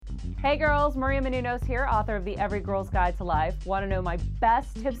Hey girls, Maria Menounos here, author of the Every Girl's Guide to Life. Want to know my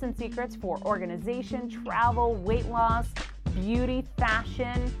best tips and secrets for organization, travel, weight loss, beauty,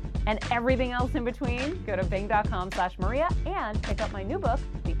 fashion, and everything else in between? Go to bing.com/Maria and pick up my new book,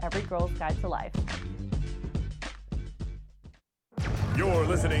 The Every Girl's Guide to Life. You're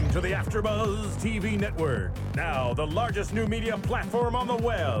listening to the AfterBuzz TV Network, now the largest new media platform on the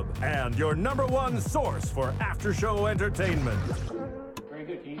web and your number one source for after-show entertainment. Very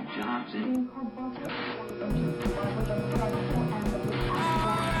good, Keith. Johnson.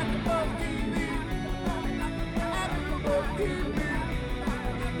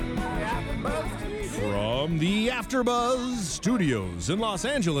 From the AfterBuzz Studios in Los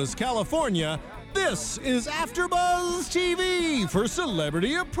Angeles, California, this is AfterBuzz TV for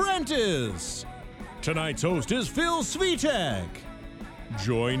Celebrity Apprentice. Tonight's host is Phil Svitek.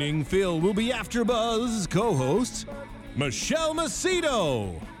 Joining Phil will be AfterBuzz co-host Michelle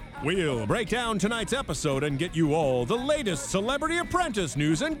Macedo. We'll break down tonight's episode and get you all the latest Celebrity Apprentice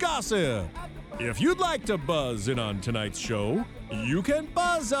news and gossip. If you'd like to buzz in on tonight's show, you can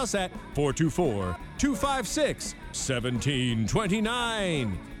buzz us at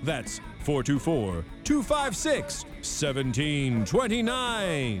 424-256-1729. That's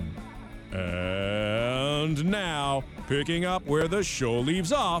 424-256-1729. And now, picking up where the show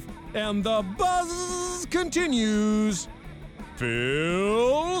leaves off and the buzz continues,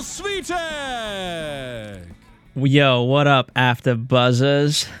 Phil Svitek. Yo, what up, After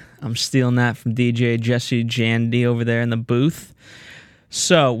Buzzers? I'm stealing that from DJ Jesse Jandy over there in the booth.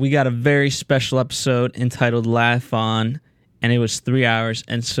 So, we got a very special episode entitled Laugh On, and it was 3 hours,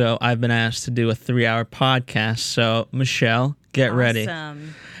 and so I've been asked to do a 3-hour podcast. So, Michelle, get ready.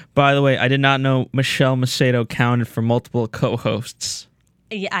 By the way, I did not know Michelle Macedo counted for multiple co-hosts.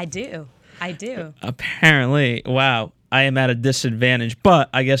 Yeah, I do. Apparently. Wow. I am at a disadvantage, but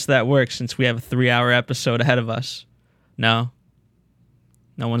I guess that works since we have a 3-hour episode ahead of us. No?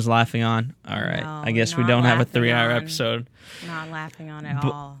 No one's laughing on? All right. No, I guess we don't have a 3-hour on. episode. Not laughing on at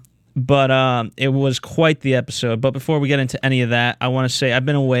all. But it was quite the episode. But before we get into any of that, I want to say I've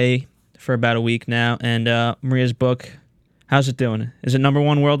been away for about a week now, and Maria's book, how's it doing? Is it number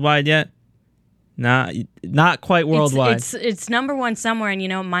one worldwide yet? Not quite worldwide. It's number one somewhere,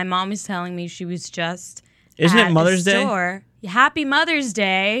 and my mom was telling me she was just Isn't at it Mother's the Day? store. Happy Mother's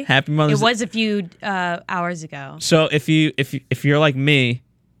Day. Happy Mother's Day. It was a few hours ago. So if you're like me,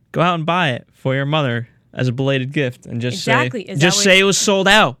 go out and buy it for your mother as a belated gift, and just say it was sold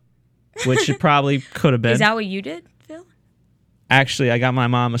out, which it probably could have been. Is that what you did, Phil? Actually, I got my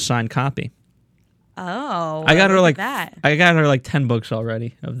mom a signed copy. Oh, I got her look at that. I got her like 10 books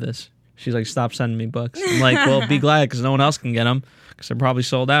already of this. She's like, stop sending me books. I'm like, well, be glad because no one else can get them because they're probably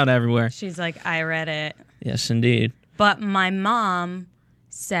sold out everywhere. She's like, I read it. Yes, indeed. But my mom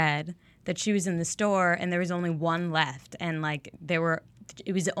said that she was in the store and there was only one left, and it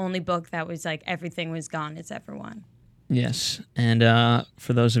was the only book that was like everything was gone except for one. Yes, and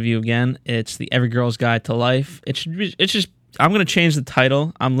for those of you again, it's the Every Girl's Guide to Life. It's just I'm gonna change the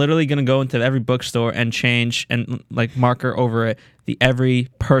title. I'm literally gonna go into every bookstore and change and like marker over it the Every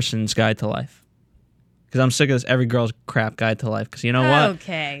Person's Guide to Life. Because I'm sick of this Every Girl's crap guide to life. Because you know what?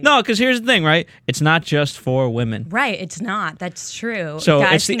 Okay. No, because here's the thing, right? It's not just for women. Right, it's not. That's true. So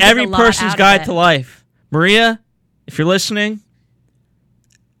Guys it's the can get Every a lot Person's out of Guide it. to Life. Maria, if you're listening,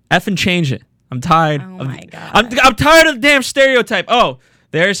 effing change it. I'm tired. Oh my God. I'm tired of the damn stereotype. Oh,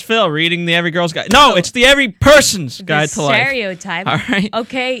 there's Phil reading the Every Girl's Guide. No, it's the Every Person's Guide to Life. Stereotype. All right.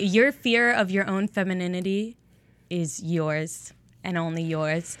 Okay, your fear of your own femininity is yours and only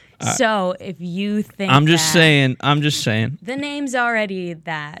yours. So if you think I'm just saying. the name's already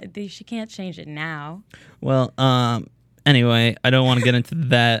that, she can't change it now. Well, anyway, I don't want to get into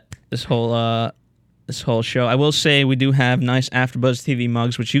that this whole show. I will say we do have nice AfterBuzz TV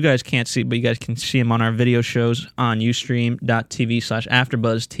mugs, which you guys can't see, but you guys can see them on our video shows on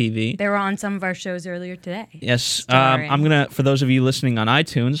ustream.tv/AfterBuzzTV. They were on some of our shows earlier today. Yes, I'm gonna. For those of you listening on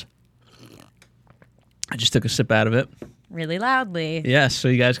iTunes, I just took a sip out of it. Really loudly. Yes, so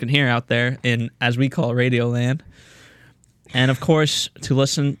you guys can hear out there in, as we call, Radio Land. And of course, to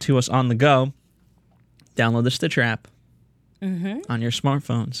listen to us on the go, download the Stitcher app on your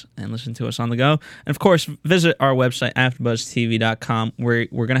smartphones and listen to us on the go. And of course, visit our website, AfterBuzzTV.com, where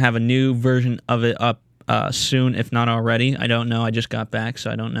we're going to have a new version of it up soon, if not already. I don't know. I just got back,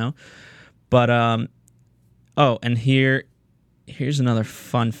 so I don't know. But, and here's another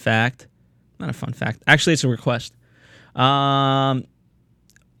fun fact. Not a fun fact. Actually, it's a request. Follow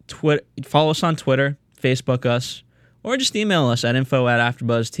us on Twitter, Facebook us, or just email us at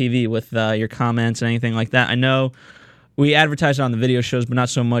info@AfterBuzzTV with your comments and anything like that. I know we advertise it on the video shows, but not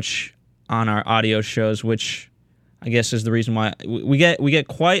so much on our audio shows, which I guess is the reason why we get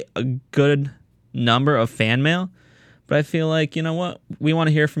quite a good number of fan mail. But I feel like, you know what? We want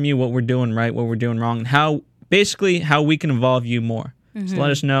to hear from you what we're doing right, what we're doing wrong, and how we can involve you more. So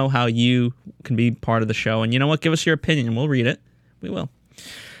let us know how you can be part of the show. And you know what? Give us your opinion, and we'll read it. We will.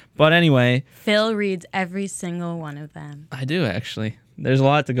 But anyway. Phil reads every single one of them. I do, actually. There's a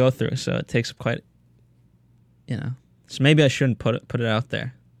lot to go through, so it takes quite, So maybe I shouldn't put it out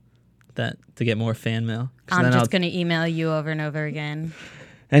there to get more fan mail. I'm just going to email you over and over again.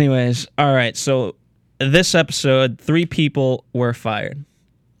 Anyways, all right. So this episode, 3 people were fired,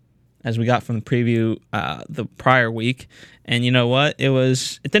 as we got from the preview the prior week. And you know what?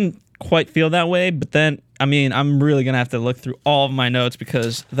 It didn't quite feel that way, but then, I'm really going to have to look through all of my notes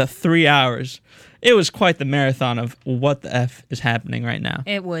because the 3 hours, it was quite the marathon of what the F is happening right now.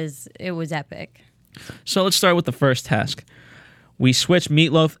 It was epic. So let's start with the first task. We switched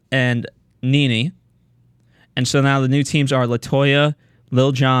Meatloaf and Nene. And so now the new teams are LaToya,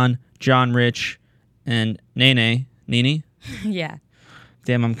 Lil Jon, John Rich, and Nene. Nene? Yeah.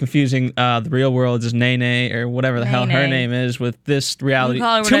 Damn, I'm confusing the real world as Nene or whatever the hell her name is with this reality.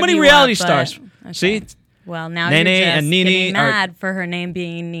 Too many reality stars. Okay. See? Well, now Nene you're just and Nene getting mad for her name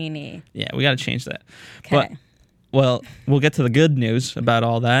being Nene. Yeah, we got to change that. Okay. But, we'll get to the good news about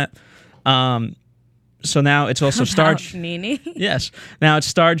all that. So now it's also Star... Nene? Yes. Now it's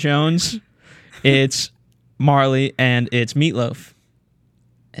Star Jones, it's Marley, and it's Meatloaf.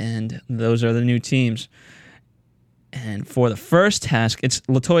 And those are the new teams. And for the first task, it's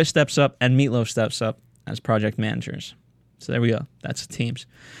LaToya steps up and Meatloaf steps up as project managers. So there we go. That's the teams.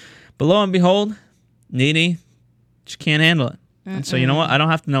 But lo and behold, Nene just can't handle it. And so you know what? I don't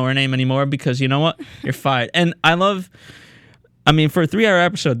have to know her name anymore because you know what? You're fired. And for a 3-hour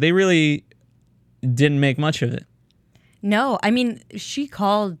episode, they really didn't make much of it. No, she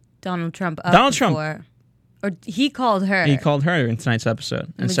called Donald Trump up Trump. Or he called her. He called her in tonight's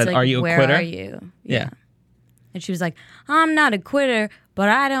episode and said, like, "Are you a where quitter?" Are you? Yeah. And she was like, "I'm not a quitter, but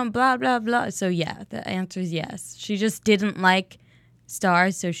I don't blah, blah, blah." So yeah, the answer is yes. She just didn't like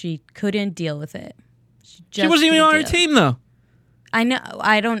Star, so she couldn't deal with it. She wasn't even on her team, though. I know.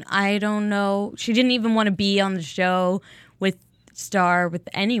 I don't know. She didn't even want to be on the show with Star, with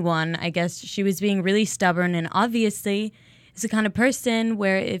anyone. I guess she was being really stubborn, and obviously is the kind of person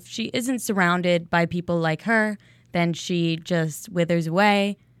where if she isn't surrounded by people like her, then she just withers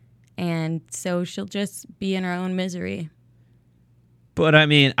away, and so she'll just be in her own misery. But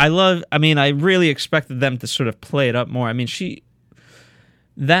I really expected them to sort of play it up more.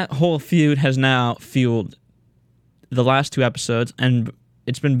 That whole feud has now fueled the last 2 episodes, and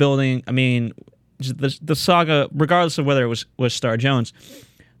it's been building. The saga, regardless of whether it was Star Jones,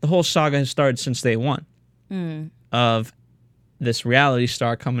 the whole saga has started since day one of this reality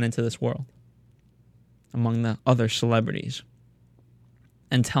star coming into this world among the other celebrities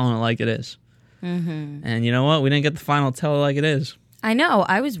and telling it like it is. Mm-hmm. And you know what? We didn't get the final tell it like it is. I know.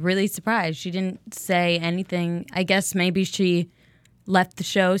 I was really surprised. She didn't say anything. I guess maybe she left the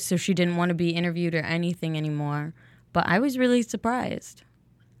show, so she didn't want to be interviewed or anything anymore. But I was really surprised.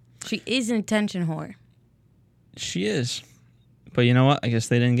 She is an attention whore. She is. But you know what? I guess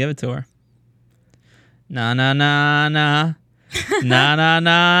they didn't give it to her. Na na na na. Na na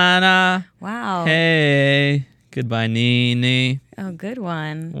na na. Wow. Hey. Goodbye, Nene. Oh, good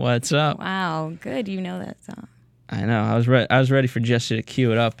one. What's up? Wow, good. You know that song. I know. I was ready for Jesse to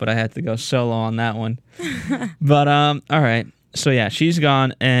cue it up, but I had to go solo on that one. But all right. So yeah, she's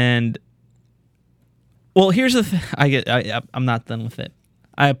gone, and well, here's the thing. I'm not done with it.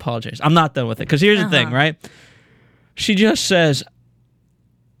 I apologize. I'm not done with it because here's the thing, right? She just says,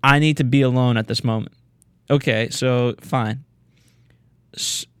 "I need to be alone at this moment." Okay, so fine.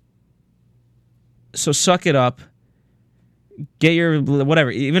 So suck it up. Get your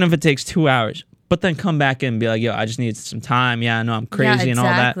whatever, even if it takes 2 hours. But then come back in and be like, "Yo, I just need some time. Yeah, I know I'm crazy and all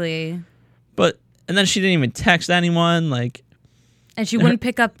that." But and then she didn't even text anyone, and she wouldn't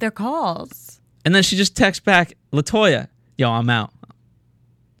pick up their calls. And then she just texts back, "LaToya, yo, I'm out."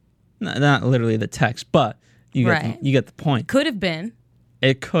 Not literally the text, but you get the point. Could have been.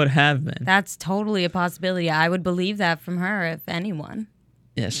 It could have been. That's totally a possibility. I would believe that from her, if anyone.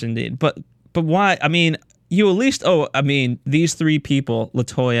 Yes, indeed. But why? You at least these 3 people,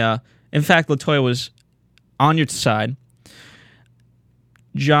 LaToya. In fact, LaToya was on your side.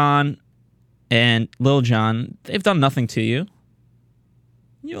 John and Lil Jon, they've done nothing to you.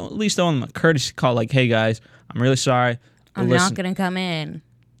 You at least owe them a courtesy call, like, "Hey guys, I'm really sorry. I'm not gonna come in."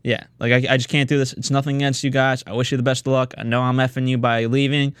 Yeah, I just can't do this. It's nothing against you guys. I wish you the best of luck. I know I'm effing you by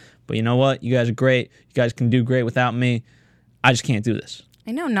leaving, But you know what? You guys are great. You guys can do great without me. I just can't do this.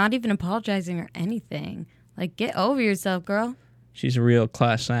 I know, not even apologizing or anything. Like, get over yourself, girl. She's a real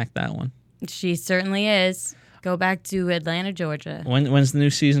class act, that one. She certainly is. Go back to Atlanta, Georgia. When's the new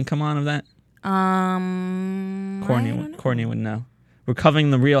season come on of that? Courtney would know. We're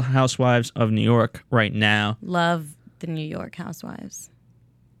covering the Real Housewives of New York right now. Love the New York Housewives.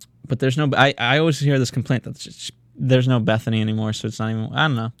 But there's no... I always hear this complaint that there's no Bethany anymore, so it's not even... I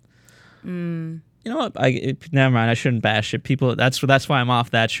don't know. You know what? Never mind. I shouldn't bash it. People... That's why I'm off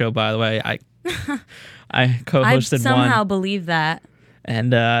that show, by the way. I co-hosted I somehow one. believe that.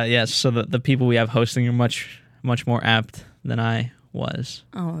 And, so the people we have hosting are much more apt than I was.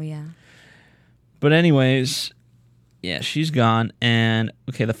 Oh, yeah. But anyways, yeah, she's gone. And,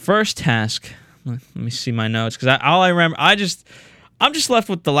 okay, the first task... Let me see my notes, because all I remember... I'm just left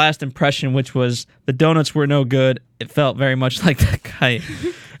with the last impression, which was the donuts were no good. It felt very much like that guy.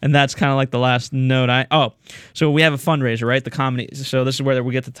 And that's kind of like the last note so we have a fundraiser, right? The comedy. So this is where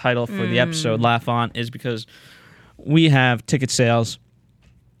we get the title for the episode, Laugh On, is because we have ticket sales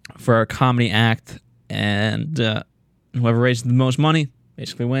for our comedy act, and whoever raises the most money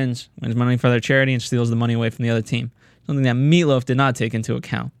basically wins money for their charity and steals the money away from the other team. Something that Meatloaf did not take into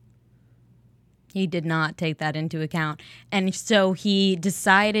account. He did not take that into account. And so he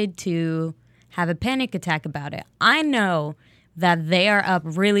decided to have a panic attack about it. I know that they are up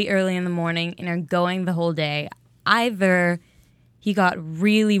really early in the morning and are going the whole day. Either he got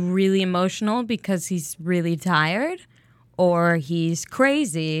really, really emotional because he's really tired, or he's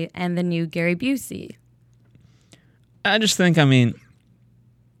crazy and the new Gary Busey. I just think,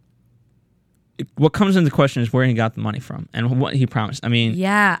 what comes into question is where he got the money from and what he promised.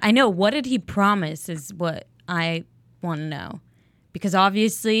 Yeah, I know. What did he promise is what I want to know. Because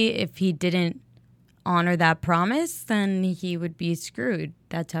obviously, if he didn't honor that promise, then he would be screwed.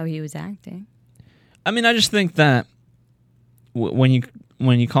 That's how he was acting. I just think that when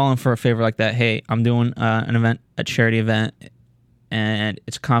you call him for a favor like that, hey, I'm doing an event, a charity event, and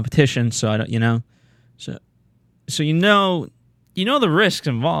it's a competition, so I don't, so you know the risks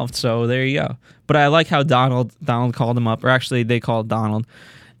involved, so there you go. But I like how Donald called him up, or actually they called Donald,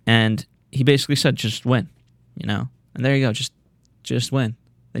 and he basically said, just win, and there you go, just win.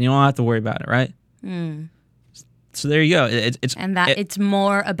 Then you don't have to worry about it, right? So there you go. It's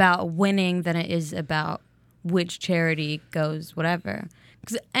more about winning than it is about which charity goes whatever.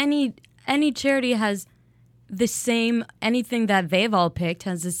 Because any charity has the same, anything that they've all picked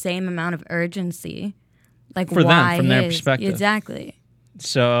has the same amount of urgency. Like for why them, from their perspective. Exactly.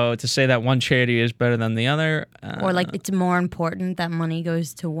 So to say that one charity is better than the other... or like it's more important that money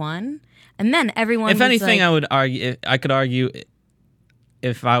goes to one. And then everyone... If anything, I would argue... I could argue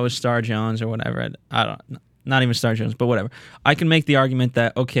if I was Star Jones or whatever. Not even Star Jones, but whatever. I can make the argument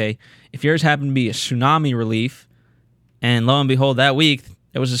that, okay, if yours happened to be a tsunami relief, and lo and behold, that week,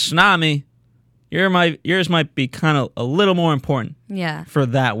 there was a tsunami, yours might be kind of a little more important for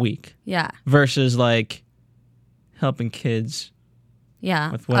that week. Yeah. Versus like helping kids.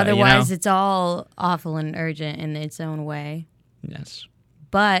 Yeah. With what, otherwise, it's all awful and urgent in its own way. Yes.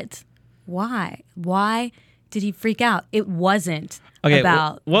 But why? Why did he freak out? It wasn't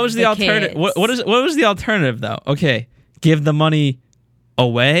about what was the alternative? What was the alternative though? Okay, give the money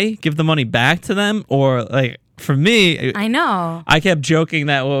away, give the money back to them, or like for me, I know I kept joking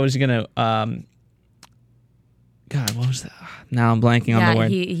that what was gonna God, what was that? Now I'm blanking on the word.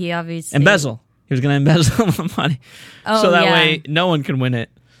 He obviously embezzle. He was gonna embezzle the money, so that way no one can win it.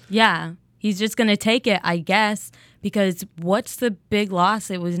 Yeah, he's just gonna take it, I guess, because what's the big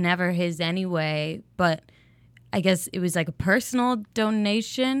loss? It was never his anyway, but I guess it was like a personal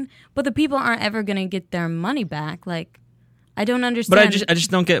donation, but the people aren't ever going to get their money back. Like, I don't understand. But I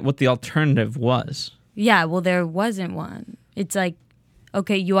just don't get what the alternative was. Yeah, well, there wasn't one. It's like,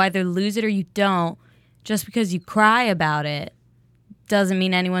 okay, you either lose it or you don't. Just because you cry about it doesn't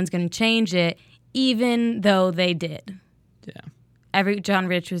mean anyone's going to change it, even though they did. Yeah. John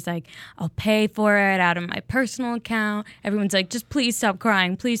Rich was like, I'll pay for it out of my personal account. Everyone's like, just please stop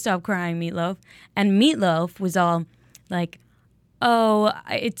crying, Meatloaf. And Meatloaf was all like, oh,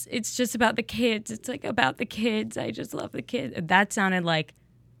 it's just about the kids. It's like about the kids. I just love the kids. That sounded like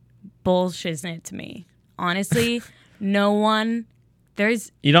bullshit to me. Honestly, no one,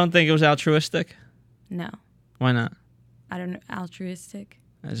 You don't think it was altruistic? No. Why not? I don't know, altruistic?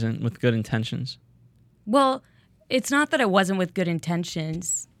 As in with good intentions? Well, it's not that it wasn't with good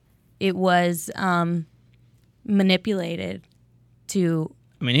intentions. It was manipulated to...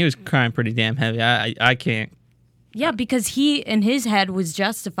 he was crying pretty damn heavy. I can't... Yeah, because he, in his head, was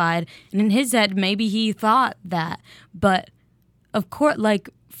justified. And in his head, maybe he thought that. But of course, like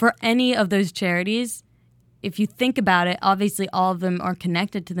for any of those charities, if you think about it, obviously all of them are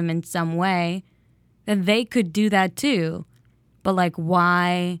connected to them in some way, then they could do that too. But like,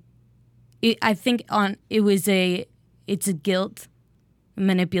 why? I think it's a guilt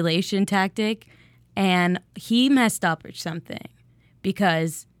manipulation tactic, and he messed up or something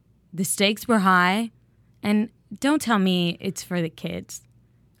because the stakes were high. And don't tell me it's for the kids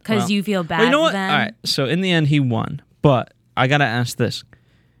because you feel bad you know for what? them. All right, so in the end, he won. But I got to ask this.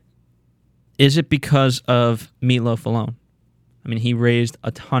 Is it because of Meatloaf alone? I mean, he raised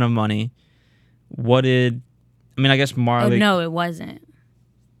a ton of money. I guess Marley... Oh, no, it wasn't.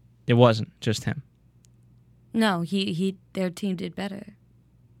 It wasn't just him. No, their team did better.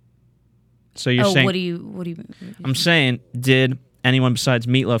 So you're saying... what do you I'm saying, did anyone besides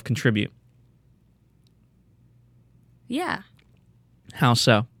Meatloaf contribute? Yeah. How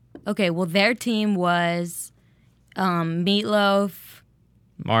so? Okay, well, their team was Meatloaf,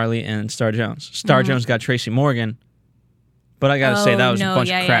 Marley, and Star Jones. Star Jones got Tracy Morgan, but I gotta say that was a bunch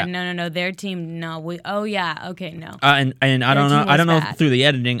of crap. No. Their team, no. Okay, no. And I don't know. team I don't know was bad. through the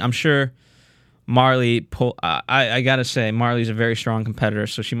editing. I'm sure Marley I gotta say Marley's a very strong competitor,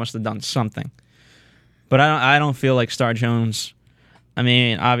 so she must have done something. But I don't feel like Star Jones. I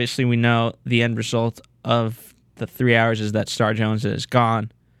mean, obviously we know the end result of the 3 hours is that Star Jones is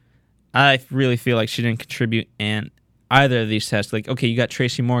gone. I really feel like she didn't contribute in either of these tests. Like, okay, you got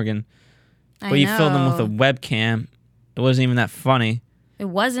Tracy Morgan, but you filled them with a webcam. It wasn't even that funny. It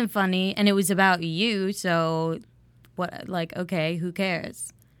wasn't funny, and it was about you. So, what? Like, okay, who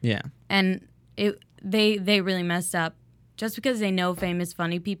cares? Yeah. And they really messed up. Just because they know famous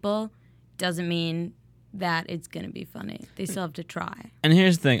funny people doesn't mean that it's gonna be funny. They still have to try. And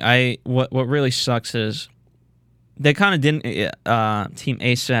here's the thing. What really sucks is they kind of didn't. Team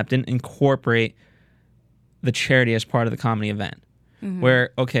ASAP didn't incorporate the charity as part of the comedy event. Mm-hmm. Where,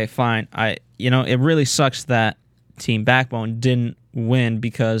 okay, fine. It really sucks that Team Backbone didn't win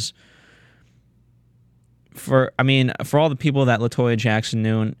because for all the people that LaToya Jackson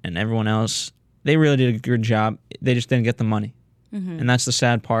knew and everyone else, they really did a good job. They just didn't get the money. Mm-hmm. And that's the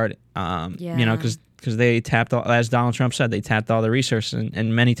sad part. Because they tapped all, as Donald Trump said, they tapped all the resources,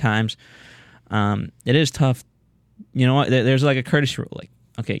 and many times it is tough. You know what? There's like a courtesy rule, like,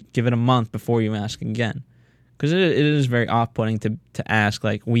 okay, give it a month before you ask again. Because it is very off-putting to ask,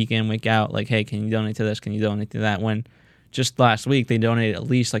 like, week in, week out, like, hey, can you donate to this? Can you donate to that? When just last week they donated at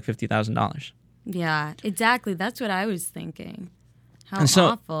least, like, $50,000. Yeah, exactly. That's what I was thinking. How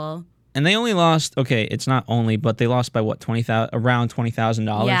awful. And they only lost, okay, it's not only, but they lost by, what, around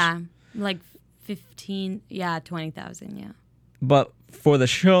 $20,000? Yeah, like 15, yeah, 20,000, yeah. But for the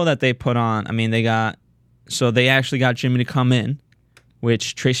show that they put on, I mean, they actually got Jimmy to come in,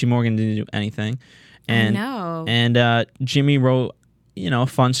 which Tracy Morgan didn't do anything. And, I know. And Jimmy wrote, a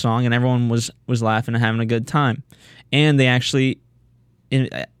fun song, and everyone was laughing and having a good time. And they actually,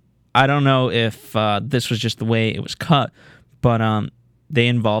 I don't know if this was just the way it was cut, but they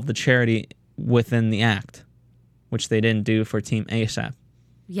involved the charity within the act, which they didn't do for Team ASAP.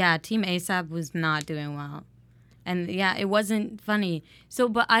 Yeah, Team ASAP was not doing well. And yeah, it wasn't funny. So,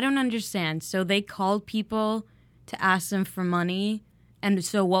 but I don't understand. So they called people to ask them for money. And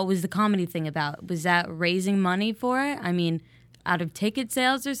so what was the comedy thing about? Was that raising money for it? I mean, out of ticket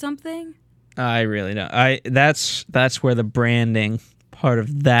sales or something? I really don't. That's where the branding part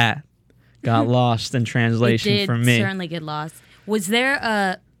of that got lost in translation for me. It did certainly get lost. Was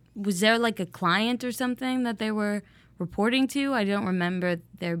there like a client or something that they were reporting to? I don't remember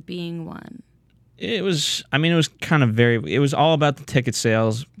there being one. It was kind of it was all about the ticket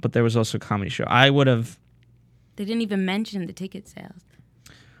sales, but there was also a comedy show. They didn't even mention the ticket sales.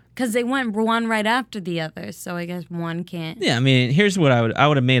 Because they went one right after the other, so I guess one can't. Yeah, I mean, here's what I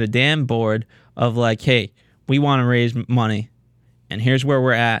would have made a damn board of like, hey, we want to raise money, and here's where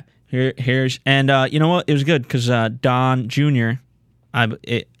we're at. And you know what? It was good because Don Jr.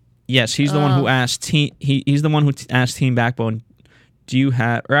 He's the one who asked he's the one who asked Team Backbone, do you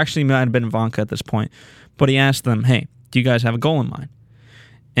have, or actually it might have been Ivanka at this point, but he asked them, hey, do you guys have a goal in mind?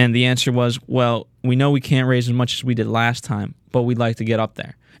 And the answer was, well, we know we can't raise as much as we did last time, but we'd like to get up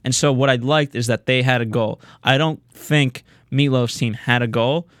there. And so what I liked is that they had a goal. I don't think Meatloaf's team had a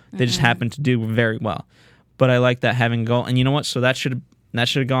goal. They just happened to do very well. But I like that having a goal. And you know what? So that should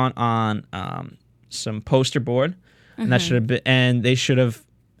have gone on some poster board, and that should have been, and they should have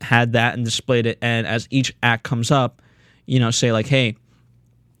had that and displayed it. And as each act comes up, say like, hey,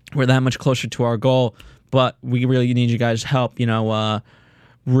 we're that much closer to our goal, but we really need you guys' help.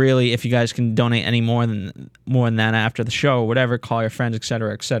 Really, if you guys can donate any more than that after the show or whatever, call your friends, et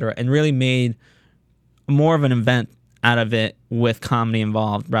cetera, and really made more of an event out of it with comedy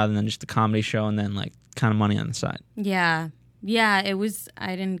involved rather than just a comedy show and then like kind of money on the side. Yeah, it was.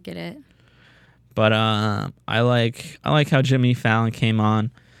 I didn't get it. But I like how Jimmy Fallon came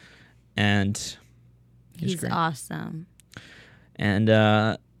on, and He's great. awesome. And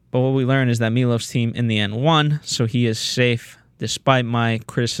but what we learned is that Meatloaf's team in the end won, so he is safe despite my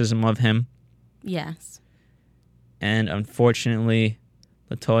criticism of him. Yes. And unfortunately,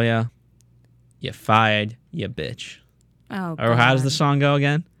 LaToya, you fired, you bitch. Oh. Or how does God. the song go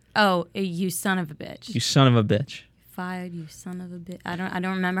again? Oh, you son of a bitch. You son of a bitch. Fired, you son of a bitch. I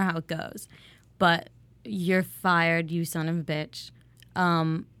don't remember how it goes, but you're fired, you son of a bitch.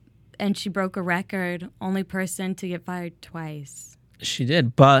 And she broke a record, only person to get fired twice. She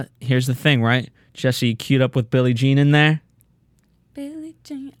did, but here's the thing, right? Jesse queued up with Billie Jean in there. Billie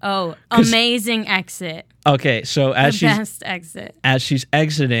Jean. Oh, amazing exit. Okay, so The best exit. as she's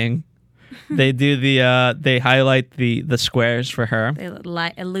exiting, they do they highlight the squares for her, They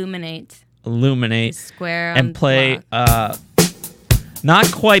illuminate illuminate, the square and on play the block.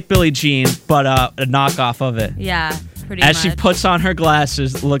 not quite Billie Jean, but a knockoff of it. Yeah, pretty As much. she puts on her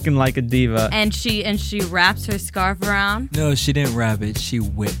glasses, looking like a diva. and she wraps her scarf around. No, she didn't wrap it. She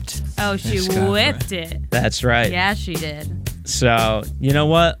whipped. Oh, she her scarf whipped around. it. That's right. Yeah, she did. So you know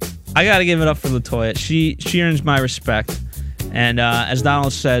what? I gotta give it up for LaToya. She earns my respect. And as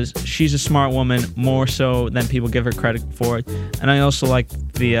Donald says, she's a smart woman, more so than people give her credit for it. And I also like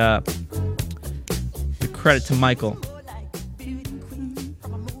the credit to Michael. You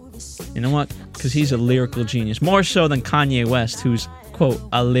know what? Because he's a lyrical genius. More so than Kanye West, who's, quote,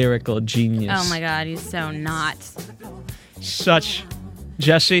 a lyrical genius. Oh my God, he's so not. Such.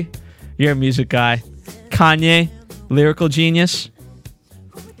 Jesse, you're a music guy. Kanye, lyrical genius.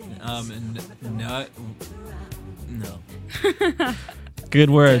 No. Good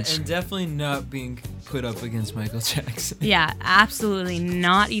words. And definitely not being put up against Michael Jackson. Yeah, absolutely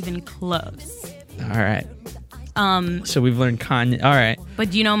not even close. All right. So we've learned Kanye. All right.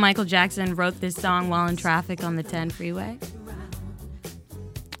 But do you know Michael Jackson wrote this song while in traffic on the 10 freeway?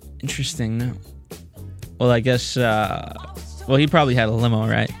 Interesting. No. Well, I guess. Well, he probably had a limo,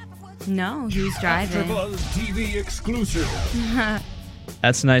 right? No, he was driving. AfterBuzz TV exclusive.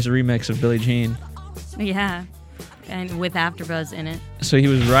 That's a nice remix of Billie Jean. Yeah, and with AfterBuzz in it. So he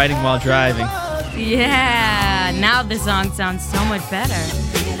was riding while driving. Yeah, now the song sounds so much better.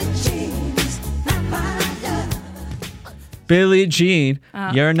 Billie Jean,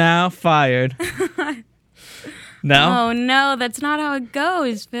 you're now fired. No? Oh no, that's not how it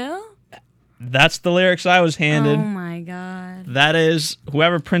goes, Phil. That's the lyrics I was handed. Oh my God. That is,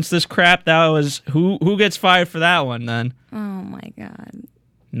 whoever prints this crap, that was, who gets fired for that one then? Oh my God.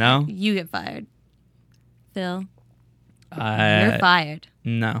 No? You get fired. Phil, you're I fired.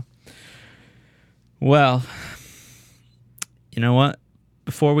 No. Well, you know what?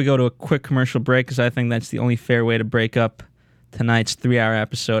 Before we go to a quick commercial break, because I think that's the only fair way to break up tonight's 3-hour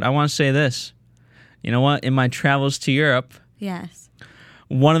episode, I want to say this. You know what? In my travels to Europe, Yes.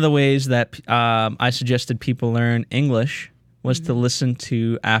 one of the ways that I suggested people learn English was to listen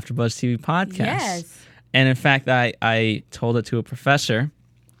to AfterBuzz TV podcasts. Yes. And in fact, I told it to a professor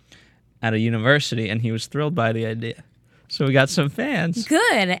at a university, and he was thrilled by the idea. So we got some fans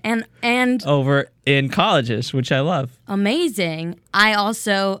Good. And over in colleges, which I love. amazing.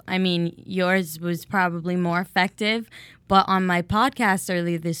 I mean, yours was probably more effective, but on my podcast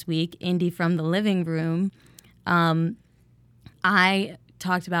earlier this week, Indie from the Living Room, I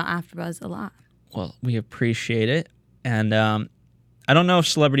talked about AfterBuzz a lot. Well, we appreciate it. And I don't know if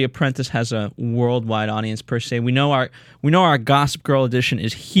Celebrity Apprentice has a worldwide audience per se. We know our Gossip Girl edition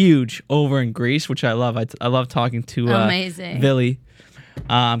is huge over in Greece, which I love. I love talking to Amazing. Billy.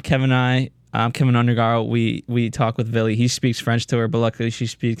 Kevin Undergaro, we talk with Billy. He speaks French to her, but luckily she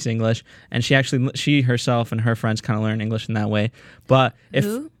speaks English. And she herself and her friends kind of learn English in that way. But if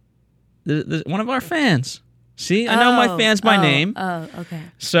Who? one of our fans. See, I know my fans by name. Oh, okay.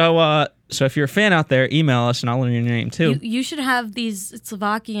 So if you're a fan out there, email us and I'll learn your name too. You should have these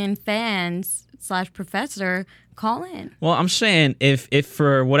Slovakian fans / professor call in. Well, I'm saying if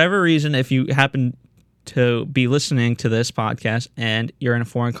for whatever reason, if you happen to be listening to this podcast and you're in a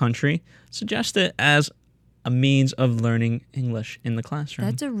foreign country, suggest it as a means of learning English in the classroom.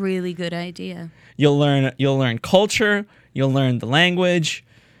 That's a really good idea. You'll learn culture, you'll learn the language,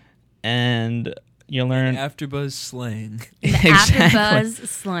 and you'll learn AfterBuzz slang. AfterBuzz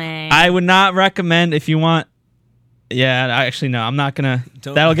slang. I would not recommend if you want. Yeah, actually, no, I'm not gonna.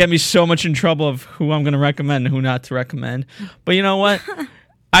 Don't- That'll get me so much in trouble of who I'm gonna recommend and who not to recommend. But you know what?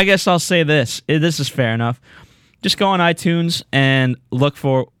 I guess I'll say this. This is fair enough. Just go on iTunes and look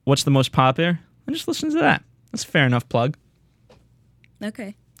for what's the most popular, and just listen to that. That's a fair enough plug.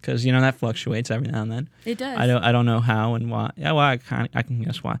 Okay. Because that fluctuates every now and then. It does. I don't know how and why. Yeah, well, I can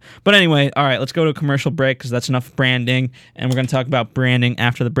guess why. But anyway, all right, let's go to a commercial break because that's enough branding, and we're going to talk about branding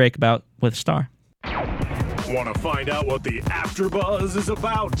after the break with Star. Want to find out what the AfterBuzz is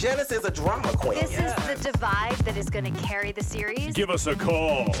about? Janice is a drama queen. This is the divide that is going to carry the series. Give us a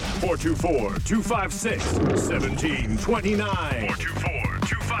call. 424-256-1729.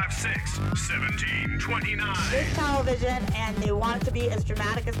 424-256-1729. It's television, and they want it to be as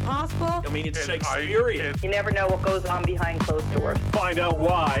dramatic as possible. I mean, it's Shakespearean. You never know what goes on behind closed doors. Find out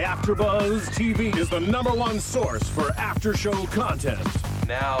why AfterBuzz TV is the #1 source for after-show content.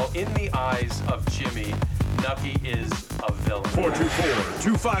 Now, in the eyes of Jimmy, Nucky is a villain.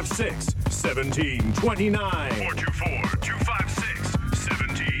 424-256-1729.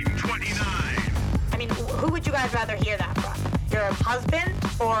 424-256-1729. I mean, who would you guys rather hear that from? Your husband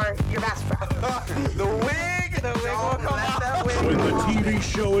or your best friend? The wig! The wig will come out. When the TV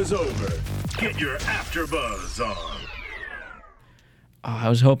show is over, get your AfterBuzz on. Oh, I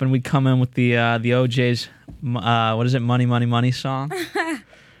was hoping we'd come in with the OJ's, what is it, Money, Money, Money song.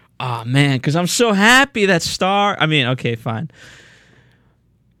 Oh, man, because I'm so happy that Star... I mean, okay, fine.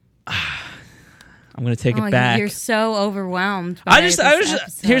 I'm going to take it back. You're so overwhelmed by this episode.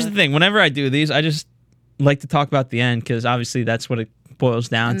 Here's the thing. Whenever I do these, I just like to talk about the end because obviously that's what it boils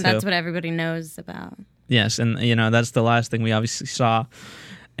down to. That's what everybody knows about. Yes, and that's the last thing we obviously saw.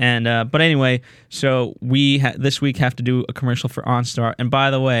 And but anyway, so we this week have to do a commercial for OnStar. And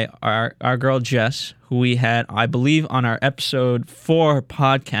by the way, our girl Jess, who we had, I believe, on our episode 4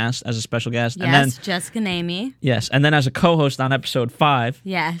 podcast as a special guest. Yes, and then, Jessica Namey. Yes, and then as a co-host on episode 5.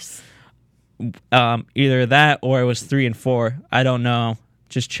 Yes. Either that or it was 3 and 4. I don't know.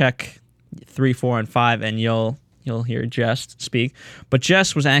 Just check 3, 4, and 5, and you'll hear Jess speak. But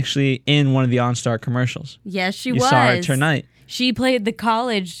Jess was actually in one of the OnStar commercials. Yes, she you was. You saw her tonight. She played the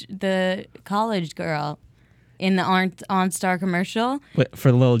college girl in the OnStar commercial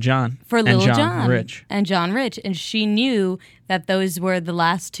for Lil Jon. For Lil Jon Jon Rich. And John Rich, and she knew that those were the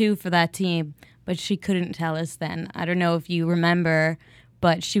last 2 for that team, but she couldn't tell us then. I don't know if you remember,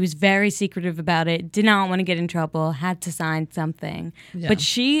 but she was very secretive about it. Did not want to get in trouble. Had to sign something, but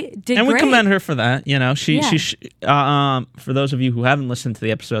she did. And great. we commend her for that. She for those of you who haven't listened to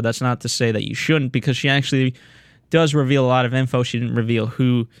the episode, that's not to say that you shouldn't, because she actually does reveal a lot of info. She didn't reveal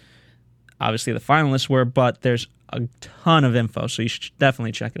who, obviously, the finalists were, but there's a ton of info, so you should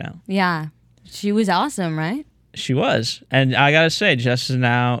definitely check it out. Yeah, she was awesome, right? She was, and I gotta say, Jess is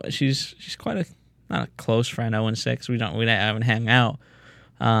now she's quite not a close friend. I wouldn't say, because we haven't hang out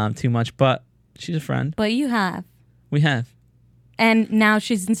too much, but she's a friend. But you have. We have. And now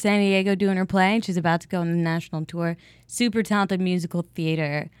she's in San Diego doing her play, and she's about to go on the national tour. Super talented musical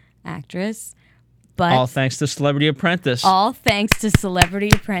theater actress. But all thanks to Celebrity Apprentice. All thanks to Celebrity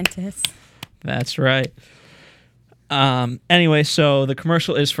Apprentice. That's right. Anyway, so the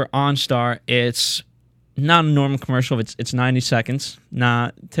commercial is for OnStar. It's not a normal commercial. It's 90 seconds.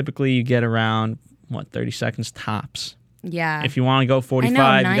 Typically you get around 30 seconds tops. Yeah. If you want to go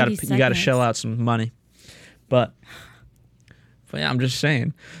 45, you got to shell out some money. But yeah, I'm just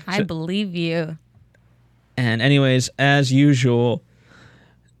saying. I believe you. And anyways, as usual,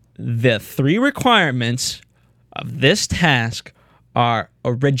 the 3 requirements of this task are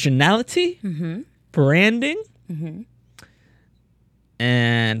originality, branding,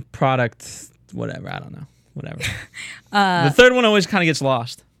 and product, whatever. I don't know. Whatever. The third one always kind of gets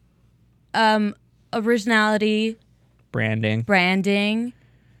lost. Originality. Branding.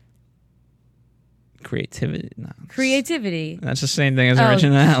 Creativity. No, Creativity. That's the same thing as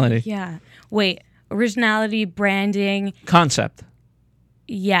originality. Yeah. Wait. Originality, branding. Concept.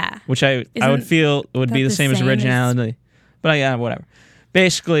 Yeah. Which I would feel would be the same as originality. But whatever.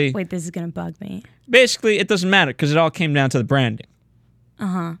 Basically. Wait, this is going to bug me. Basically, it doesn't matter because it all came down to the branding.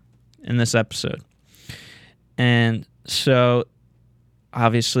 In this episode. And so,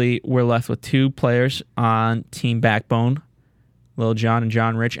 obviously, we're left with 2 players on Team Backbone, Lil Jon and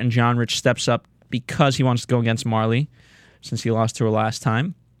John Rich. And John Rich steps up because he wants to go against Marley, since he lost to her last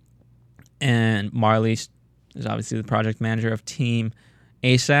time. And Marley is obviously the project manager of Team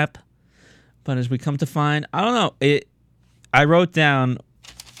ASAP. But as we come to find, I don't know. I wrote down,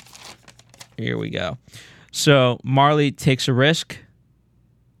 here we go. So Marley takes a risk,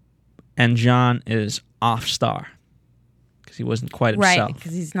 and John is off Star because he wasn't quite himself. Right,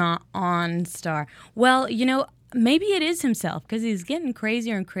 because he's not on Star. Well, maybe it is himself because he's getting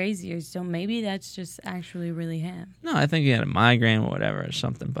crazier and crazier. So maybe that's just actually really him. No, I think he had a migraine or whatever or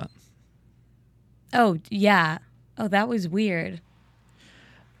something. But oh yeah, that was weird.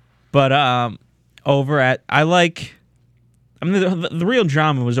 But over at the real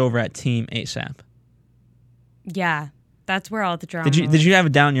drama was over at Team ASAP. Yeah, that's where all the drama. Did you have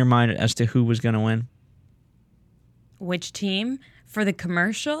it down in your mind as to who was going to win? Which team for the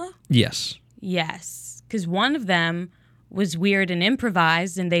commercial? Yes. Yes, because one of them was weird and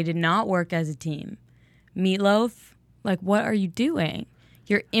improvised, and they did not work as a team. Meatloaf, like, what are you doing?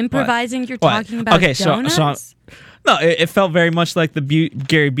 You're improvising. You're talking about donuts. No, it felt very much like the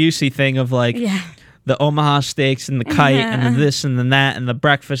Gary Busey thing of like the Omaha steaks and the kite and the this and the that and the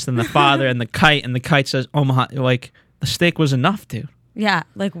breakfast and the father and the kite says Omaha. Like, the steak was enough, dude. Yeah,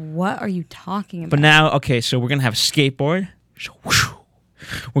 like, what are you talking about? But now, okay, so we're going to have a skateboard.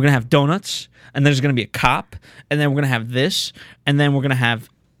 We're going to have donuts. And there's going to be a cop. And then we're going to have this. And then we're going to have,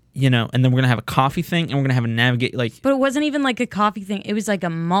 and then we're going to have a coffee thing. And we're going to have a navigate. But it wasn't even like a coffee thing. It was like a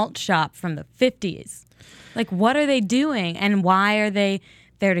malt shop from the 50s. Like, what are they doing? And why are they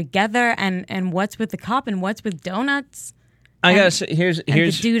there together? And what's with the cop? And what's with donuts? I gotta say, here's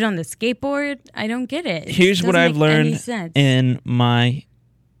the dude on the skateboard. I don't get it. Here's what I've learned in my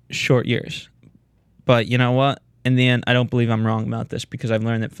short years. But you know what? In the end, I don't believe I'm wrong about this because I've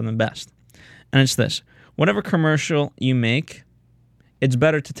learned it from the best. And it's this: whatever commercial you make, it's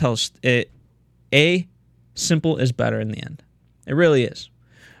better to tell it. Simple is better in the end. It really is.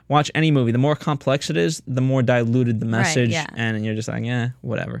 Watch any movie. The more complex it is, the more diluted the message, and you're just like,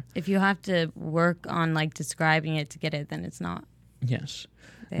 whatever. If you have to work on like describing it to get it, then it's not. Yes.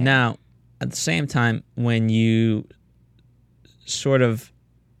 There. Now, at the same time, when you sort of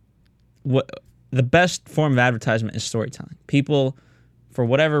the best form of advertisement is storytelling. People, for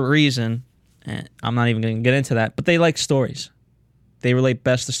whatever reason, and I'm not even going to get into that, but they like stories. They relate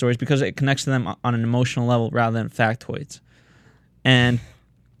best to stories because it connects to them on an emotional level rather than factoids. And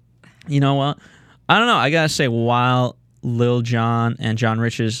you know what? I don't know. I gotta say, while Lil Jon and John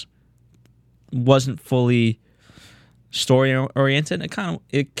Rich's wasn't fully story oriented, it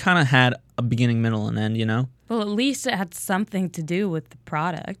kind of had a beginning, middle, and end. Well, at least it had something to do with the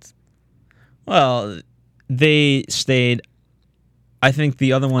product. Well, they stayed. I think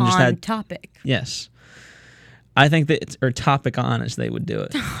the other one just had topic. Yes, I think that or topic on as they would do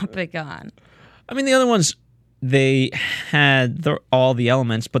it. Topic on. I mean, the other ones. They had all the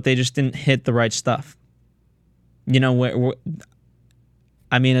elements, but they just didn't hit the right stuff. I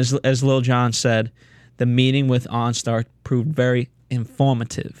mean, as Lil Jon said, the meeting with OnStar proved very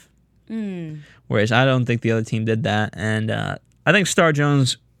informative. Whereas I don't think the other team did that. And I think Star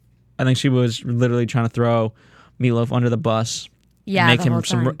Jones, she was literally trying to throw Meatloaf under the bus. Yeah, make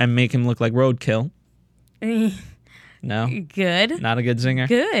him look like roadkill. No? Good. Not a good zinger?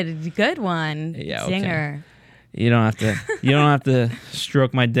 Good one. Yeah, Zinger. Okay. You don't have to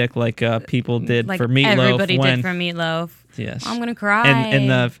stroke my dick like people did like for Meatloaf. Everybody did for Meatloaf. Yes. I'm gonna cry.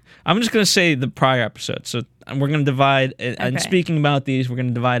 And I'm just gonna say the prior episode. So we're gonna divide. And speaking about these, we're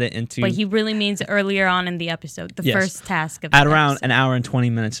gonna divide it into. But he really means earlier on in the episode, the first task of at around an hour and 20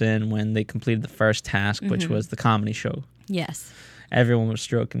 minutes in, when they completed the first task, which was the comedy show. Yes. Everyone was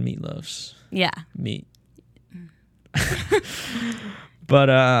stroking Meatloaf's. Yeah. Meat. But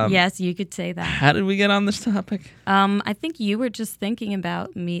yes, you could say that. How did we get on this topic? I think you were just thinking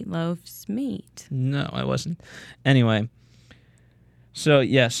about Meatloaf's meat. No, I wasn't. Anyway, so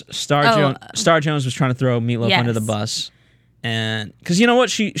yes, Star Jones was trying to throw Meatloaf under the bus, and because you know what,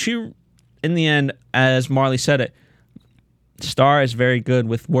 she in the end, as Marley said it, Star is very good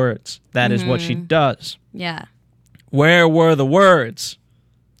with words. That is what she does. Yeah. Where were the words?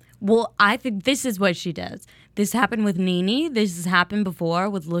 Well, I think this is what she does. This happened with Nene. This has happened before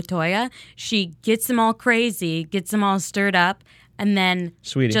with LaToya. She gets them all crazy, gets them all stirred up, and then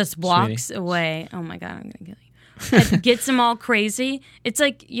just walks away. Oh my God, I'm going to kill you. And gets them all crazy. It's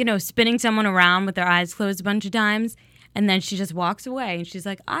like, spinning someone around with their eyes closed a bunch of times, and then she just walks away. And she's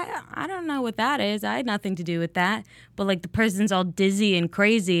like, I don't know what that is. I had nothing to do with that. But like the person's all dizzy and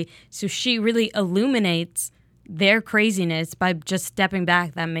crazy. So she really illuminates their craziness by just stepping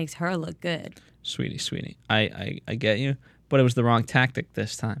back. That makes her look good. Sweetie, I get you, but it was the wrong tactic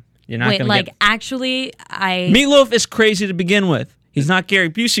this time. You're not going to actually, Meatloaf is crazy to begin with. He's not Gary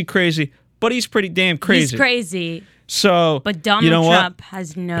Busey crazy, but he's pretty damn crazy. He's crazy. So, but Donald Trump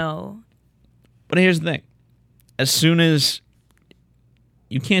has no. But here's the thing. As soon as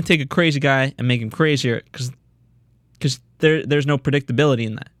you can't take a crazy guy and make him crazier, because there's no predictability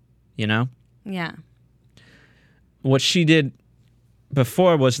in that, Yeah. What she did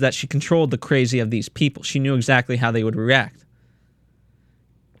before was that she controlled the crazy of these people. She knew exactly how they would react.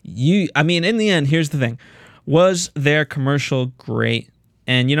 In the end, here's the thing. Was their commercial great?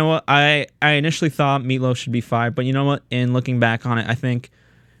 And you know what? I initially thought Meatloaf should be fired, but you know what? In looking back on it, I think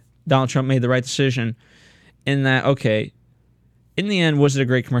Donald Trump made the right decision in that, okay, in the end, was it a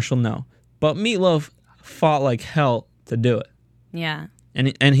great commercial? No. But Meatloaf fought like hell to do it. Yeah.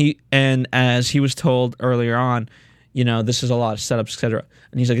 And as he was told earlier on, this is a lot of setups, etc.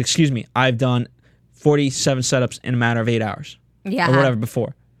 And he's like, excuse me, I've done 47 setups in a matter of 8 hours. Yeah. Or whatever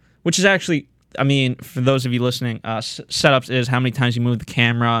before. Which is actually, for those of you listening, setups is how many times you move the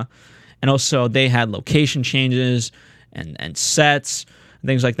camera. And also they had location changes and sets and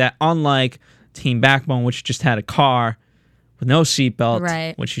things like that. Unlike Team Backbone, which just had a car with no seatbelt,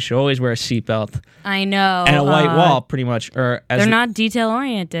 right. which you should always wear a seatbelt. I know. And a white wall, pretty much. They're not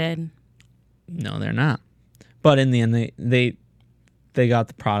detail-oriented. No, they're not. But in the end, they got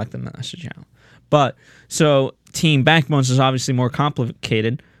the product and the message out. But, so, Team Backbones is obviously more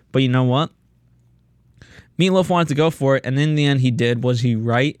complicated. But you know what? Meatloaf wanted to go for it, and in the end, he did. Was he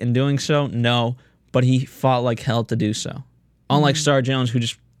right in doing so? No. But he fought like hell to do so. Unlike Star Jones, who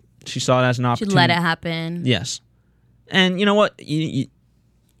she saw it as an opportunity. She let it happen. Yes. And you know what? You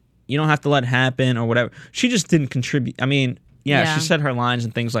don't have to let it happen or whatever. She just didn't contribute. She said her lines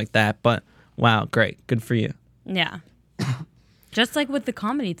and things like that, but wow, great. Good for you. Yeah. Just like with the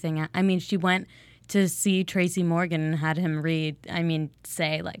comedy thing. She went to see Tracy Morgan and had him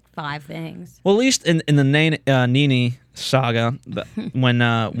say like 5 things. Well, at least in the Nene saga, when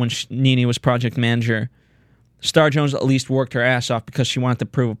Nene was project manager, Star Jones at least worked her ass off because she wanted to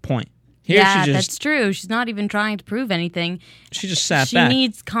prove a point. Here that's true. She's not even trying to prove anything. She just sat back. She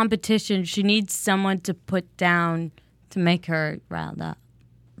needs competition. She needs someone to put down to make her riled up.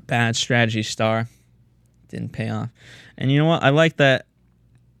 Bad strategy, Star. Didn't pay off. And you know what? I like that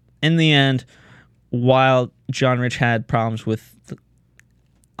in the end, while John Rich had problems with,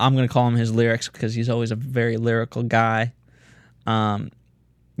 I'm going to call him his lyrics because he's always a very lyrical guy. You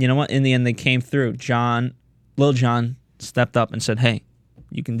know what? In the end, they came through. Lil Jon stepped up and said, hey,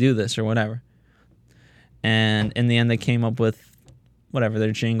 you can do this or whatever. And in the end, they came up with whatever,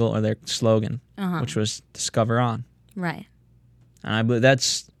 their jingle or their slogan, which was Discover On. Right. And I believe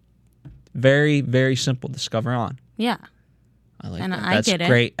that's very, very simple. Discover On. Yeah. I like and that. I That's get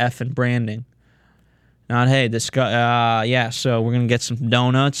great effing branding. Not, hey, so we're going to get some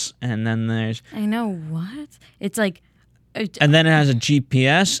donuts, and then there's... I know, what? It's like... And then it has a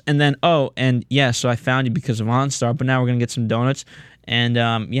GPS, and then, so I found you because of OnStar, but now we're going to get some donuts. And,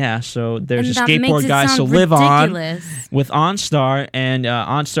 so there's a skateboard guy, so live ridiculous. On with OnStar, and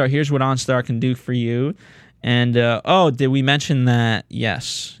OnStar, here's what OnStar can do for you. And, did we mention that?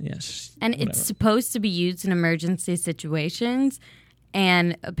 Yes. And whatever. It's supposed to be used in emergency situations,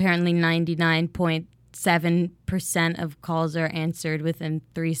 and apparently 99.7% of calls are answered within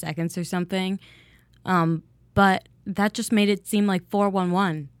 3 seconds or something. But that just made it seem like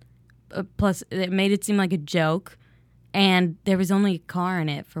 411. Plus, it made it seem like a joke, and there was only a car in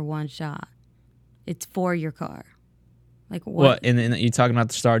it for one shot. It's for your car. Like what? What? You talking about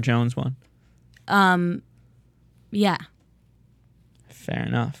the Star Jones one? Yeah. Fair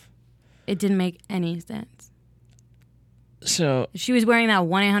enough. It didn't make any sense. So she was wearing that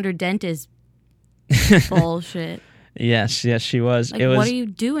 1-800-DENTIST bullshit. Yes, she was. Like, it was. What are you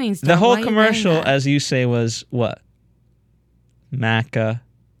doing? Star? The whole Why commercial, as you say, was what? A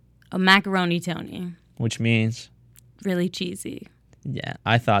macaroni Tony. Which means? Really cheesy. Yeah,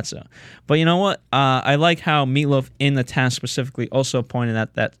 I thought so. But you know what? I like how Meatloaf in the task specifically also pointed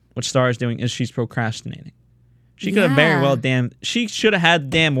out that what Star is doing is she's procrastinating. She could have very well she should have had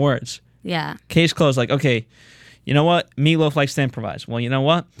damn words. Yeah. Case closed. Like, okay, you know what? Meatloaf likes to improvise. Well, you know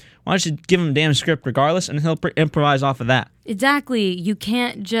what? Why don't you give him a damn script regardless, and he'll improvise off of that. Exactly. You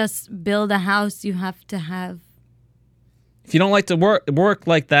can't just build a house. You have to have... If you don't like to work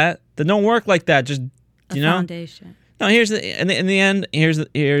like that, then don't work like that. Just, you know? Foundation. No, in the end,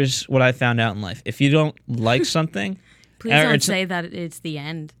 here's what I found out in life. If you don't like something... Please don't say that it's the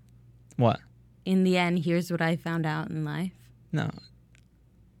end. What? In the end, here's what I found out in life. No.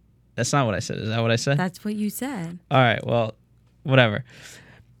 That's not what I said. Is that what I said? That's what you said. All right, well, whatever.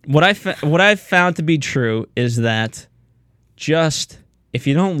 What I've found to be true is that just if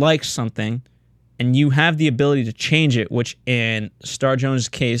you don't like something and you have the ability to change it, which in Star Jones'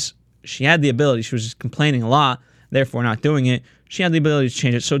 case, she had the ability. She was just complaining a lot, therefore not doing it. She had the ability to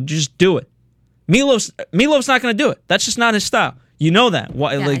change it, so just do it. Meatloaf's not going to do it. That's just not his style. You know that.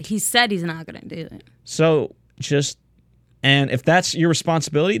 He said he's not going to do it. So and if that's your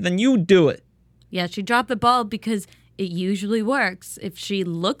responsibility, then you do it. Yeah, she dropped the ball because it usually works. If she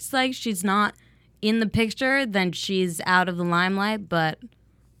looks like she's not in the picture, then she's out of the limelight. But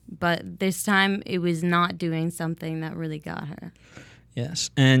this time, it was not doing something that really got her.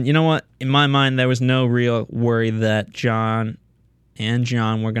 Yes, and you know what? In my mind, there was no real worry that John and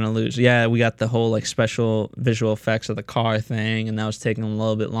John were going to lose. Yeah, we got the whole like special visual effects of the car thing, and that was taking a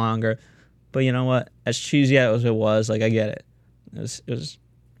little bit longer. But you know what? As cheesy as it was, like I get it. It was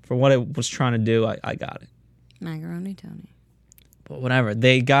for what it was trying to do. I got it. Macaroni Tony. But whatever,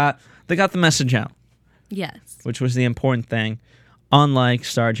 they got the message out. Yes. Which was the important thing. Unlike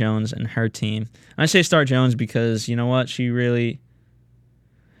Star Jones and her team. And I say Star Jones because you know what?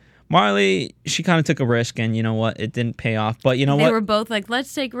 Marley, she kind of took a risk, and you know what? It didn't pay off. But you know what? They were both like,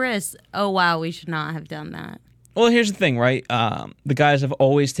 let's take risks. Oh, wow, we should not have done that. Well, here's the thing, right? The guys have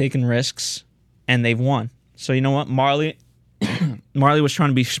always taken risks, and they've won. So you know what? Marley was trying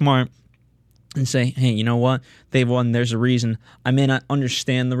to be smart and say, hey, you know what? They've won. There's a reason. I may not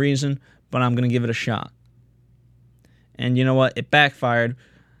understand the reason, but I'm going to give it a shot. And you know what? It backfired.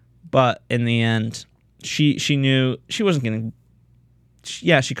 But in the end, she knew she wasn't going to...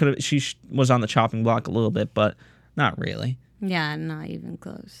 Yeah, she was on the chopping block a little bit, but not really. Yeah, not even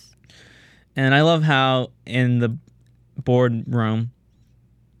close. And I love how in the boardroom,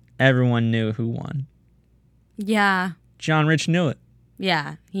 everyone knew who won. Yeah. John Rich knew it.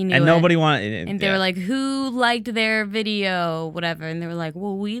 Yeah, he knew it. And nobody wanted it. And they were like, who liked their video, whatever. And they were like,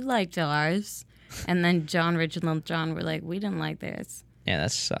 well, we liked ours. And then John Rich and Lil Jon were like, we didn't like theirs. Yeah,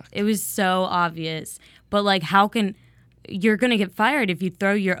 that sucked. It was so obvious. But like, how can... You're going to get fired if you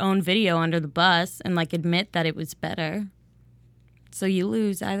throw your own video under the bus and like admit that it was better. So you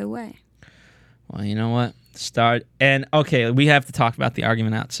lose either way. Well, you know what? Okay, we have to talk about the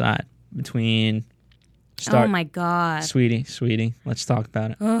argument outside between Oh my God. Sweetie. Let's talk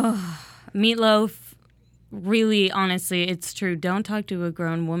about it. Ugh. Meatloaf, really, honestly, it's true. Don't talk to a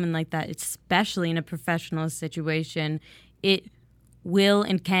grown woman like that, especially in a professional situation. It will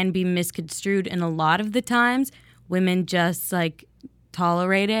and can be misconstrued, and a lot of the times women just like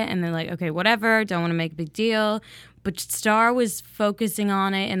tolerate it and they're like, okay, whatever, don't want to make a big deal. But Star was focusing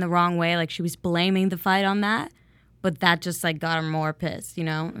on it in the wrong way. Like she was blaming the fight on that, but that just like got her more pissed, you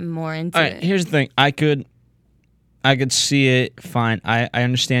know, and more into All right, it. Here's the thing. I could see it fine. I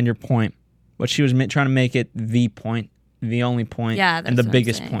understand your point, but she was trying to make it the point, the only point, and the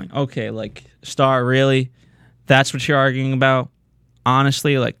biggest point. Okay, like Star, really? That's what you're arguing about?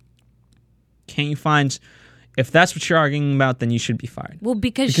 Honestly, like, can't you find... If that's what you're arguing about, then you should be fired. Well,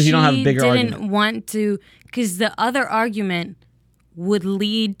 because you don't have a bigger didn't argument. want to, because the other argument would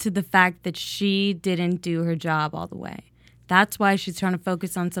lead to the fact that she didn't do her job all the way. That's why she's trying to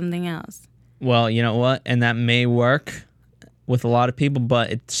focus on something else. Well, you know what? And that may work with a lot of people, but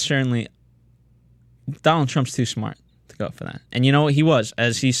it's certainly... Donald Trump's too smart to go for that. And you know what? He was.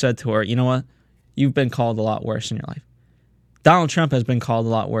 As he said to her, you know what? You've been called a lot worse in your life. Donald Trump has been called a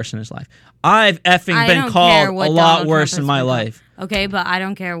lot worse in his life. I've effing been called a lot worse in my life. Okay, but I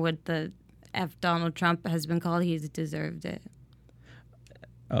don't care what the F Donald Trump has been called. He's deserved it.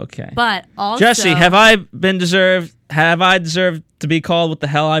 Okay. But also... Jesse, have I deserved to be called what the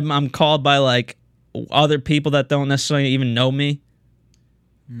hell I'm called by, like, other people that don't necessarily even know me?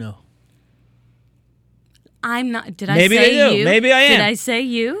 No. I'm not... Did I Maybe say they do. you? Maybe I am. Did I say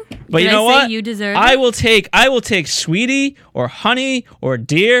you? But Did you know I say what? You deserve I it? will take Sweetie or Honey or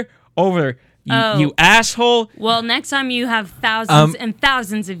Dear over you asshole. Well, next time you have thousands and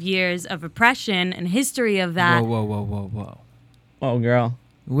thousands of years of oppression and history of that. Whoa. Oh, girl.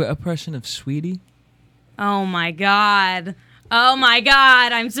 What oppression of Sweetie? Oh, my God.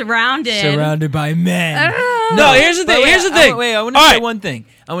 I'm surrounded. Surrounded by men. No, here's the thing. I want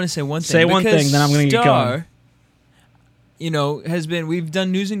to say one thing. Say one thing, then I'm going to get going. You know, we've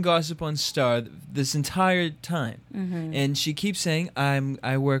done news and gossip on Star this entire time, and she keeps saying,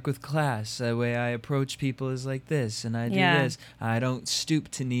 I work with class. The way I approach people is like this, and I do this. I don't stoop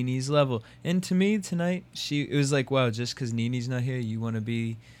to Nene's level. And to me tonight, it was like, wow, just because Nene's not here, you want to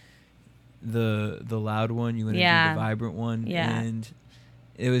be the loud one, you want to be the vibrant one, and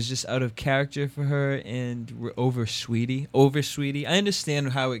it was just out of character for her, and over Sweetie. I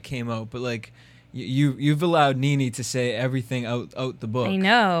understand how it came out, but like. You've allowed Nene to say everything out the book. I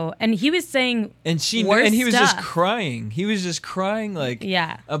know, and he was saying, and he was just crying. He was just crying like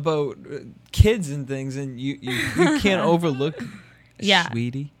about kids and things, and you can't overlook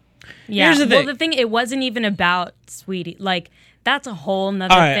Sweetie. Yeah. Here's the thing. Well, the thing, it wasn't even about Sweetie. Like that's a whole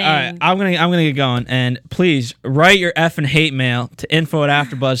nother thing. All right. I'm gonna get going, and please write your effing hate mail to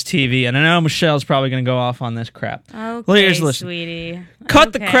info@AfterBuzzTV. And I know Michelle's probably gonna go off on this crap. Okay, sweetie.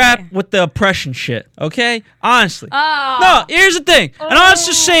 Cut the crap with the oppression shit, okay? Honestly. Oh. No, here's the thing. And I'm not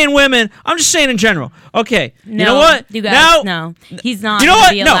just saying women. I'm just saying in general. Okay. No, you know what? You guys, no. He's not you know going what?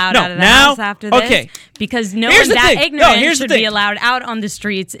 to be allowed out of the house after this. Okay. because no Here's one the that thing. No, ignorant here's the should thing. be allowed out on the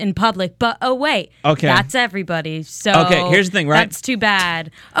streets in public. But oh wait, Okay. that's everybody. So Okay, here's the thing, right? That's too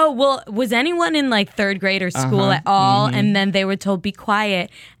bad. Oh well, was anyone in like third grade or school Uh-huh. at all? And then they were told be quiet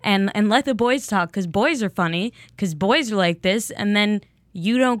and let the boys talk because boys are funny because boys are like this, and then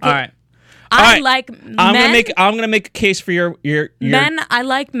you don't get. All right. I All right. like I'm men. gonna make a case for your Men, I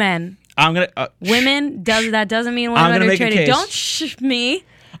like men. I'm gonna Women that doesn't mean I'm women gonna are make a treated. case. Don't me.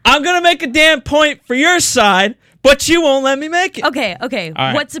 I'm gonna make a damn point for your side, but you won't let me make it. Okay.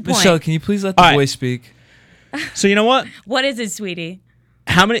 right. What's the point? Michelle, can you please let the All right. boy speak? So you know what? What is it, sweetie?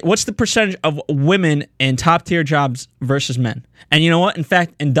 What's the percentage of women in top tier jobs versus men? And you know what? In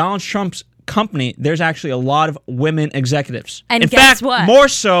fact, in Donald Trump's company, there's actually a lot of women executives. And in guess fact, what? more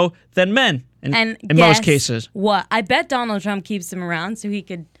so than men in And most guess cases. What? I bet Donald Trump keeps them around so he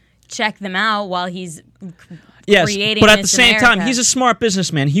could check them out while he's Yes, creating but at the Miss same time, America. he's a smart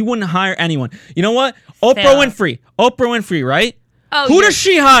businessman. He wouldn't hire anyone. You know what? Oprah Phil. Wynfrey, right? Oh, Who you're does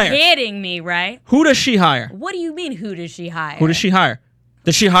she hire? Kidding me, right? Who does she hire? What do you mean? Who does she hire? Who does she hire?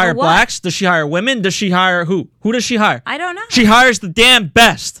 Does she hire For what? blacks? Does she hire women? Does she hire who? Who does she hire? I don't know. She hires the damn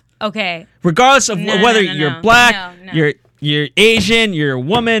best. Okay. Regardless of No, whether no, no, you're no. black, No. you're Asian, you're a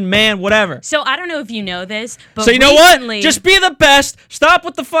woman, man, whatever. So I don't know if you know this, but So you know recently, what? Just be the best. Stop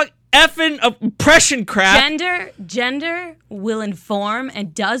with the effing oppression crap. Gender will inform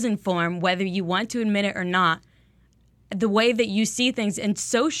and does inform whether you want to admit it or not. The way that you see things and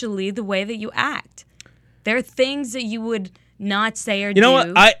socially the way that you act. There are things that you would not say or do. You know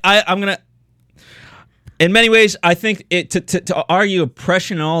what? I'm gonna. In many ways, I think to argue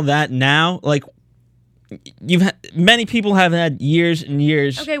oppression and all that now, like many people have had years and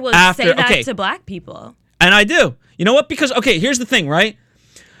years. Okay, well, after, say that okay, to black people. and I do. You know what? Because here's the thing, right?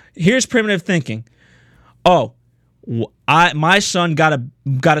 Here's primitive thinking. Oh, my son got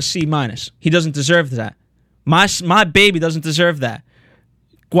a C minus. He doesn't deserve that. My baby doesn't deserve that.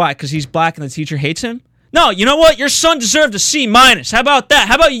 Why? Because he's black and the teacher hates him? No, you know what? Your son deserved a C minus. How about that?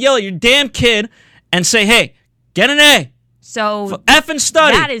 How about you yell at your damn kid and say, hey, get an A. So effing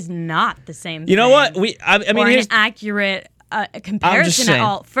study. That is not the same thing. You know what? I mean, or here's an accurate comparison at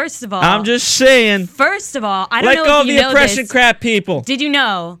all. First of all, I'm just saying. First of all, I don't know let go if you of the know oppression this. crap, people. Did you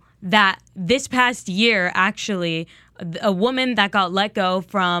know that this past year, actually, a woman that got let go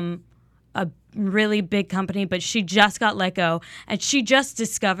from a really big company, but she just got let go, and she just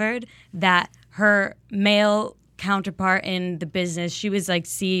discovered that her male counterpart in the business, she was like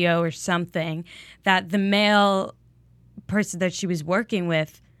CEO or something, that the male person that she was working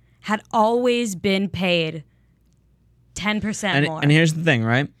with had always been paid 10% more. And here's the thing,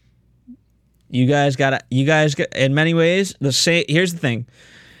 right? You guys got in many ways here's the thing.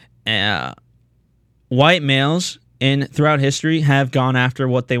 White males throughout history have gone after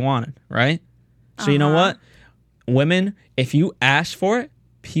what they wanted, right? So you know what? Women, if you ask for it,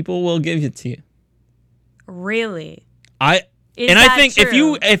 people will give it to you. Really? I think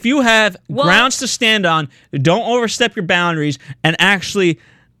true? if you have grounds to stand on, don't overstep your boundaries and actually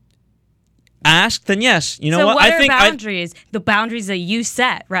ask, then yes. You know so what? what I are think boundaries? The boundaries that you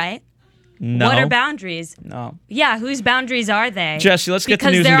set, right? No. What are boundaries? No. Yeah, whose boundaries are they? Jesse, let's get to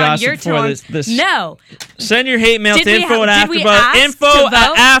Because news they're and on gossip your before terms. this. No. Send your hate mail Did to we info at did we AfterBuzz. ask Info to at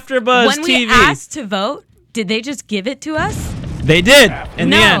vote? AfterBuzz When we TV. asked to vote, did they just give it to us? They did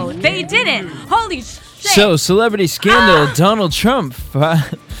in the No, end. they didn't. Holy shit. So, celebrity scandal: Donald Trump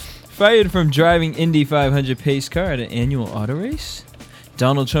fired from driving Indy 500 pace car at an annual auto race.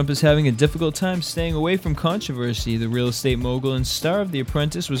 Donald Trump is having a difficult time staying away from controversy. The real estate mogul and star of The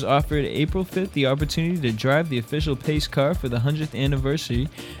Apprentice was offered April 5th the opportunity to drive the official pace car for the 100th anniversary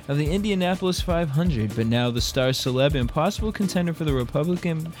of the Indianapolis 500, but now the star celeb and possible contender for the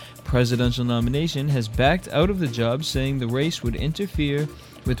Republican presidential nomination has backed out of the job, saying the race would interfere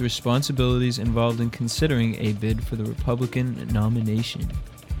with responsibilities involved in considering a bid for the Republican nomination.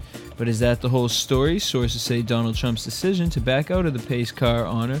 But is that the whole story? Sources say Donald Trump's decision to back out of the pace car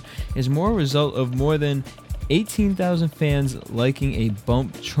honor is more a result of more than 18,000 fans liking a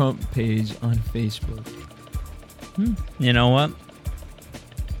Bump Trump page on Facebook. You know what?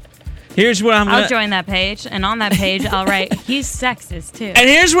 Here's what I'll join that page, and on that page, I'll write, he's sexist, too. And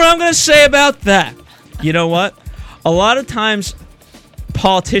here's what I'm going to say about that. You know what? A lot of times,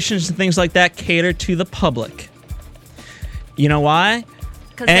 politicians and things like that cater to the public. You know why?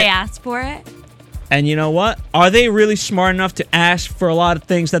 Because they asked for it? And you know what? Are they really smart enough to ask for a lot of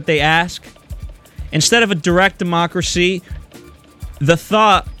things that they ask? Instead of a direct democracy, the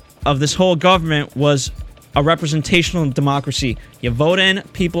thought of this whole government was a representational democracy. You vote in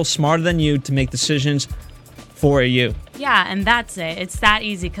people smarter than you to make decisions for you. Yeah, and that's it. It's that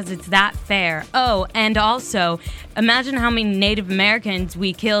easy because it's that fair. Oh, and also, imagine how many Native Americans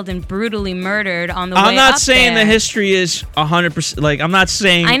we killed and brutally murdered on the way up I'm not saying there. the history is 100%. Like, I'm not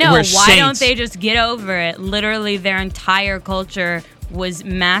saying I know. we're Why saints. don't they just get over it? Literally, their entire culture was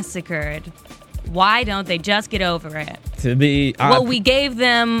massacred. Why don't they just get over it? To be Well, we gave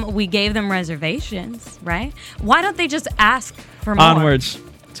them reservations, right? Why don't they just ask for more? onwards.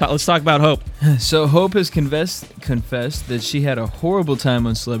 Let's talk about Hope. So Hope has confessed that she had a horrible time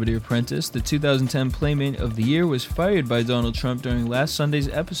on Celebrity Apprentice. The 2010 Playmate of the Year was fired by Donald Trump during last Sunday's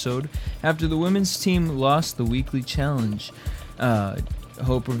episode after the women's team lost the weekly challenge.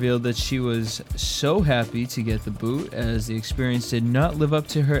 Hope revealed that she was so happy to get the boot as the experience did not live up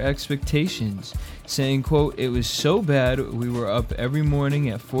to her expectations, saying, quote, "It was so bad we were up every morning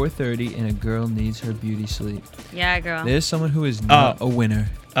at 4:30 and a girl needs her beauty sleep." Yeah, girl. There's someone who is not a winner.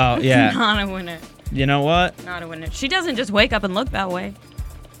 Oh, yeah. Not a winner. You know what? Not a winner. She doesn't just wake up and look that way.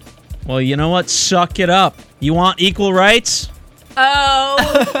 Well, you know what? Suck it up. You want equal rights? Oh.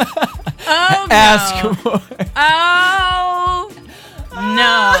 Oh, no. Ask more. Oh.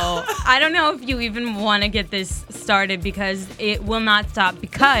 No. I don't know if you even want to get this started because it will not stop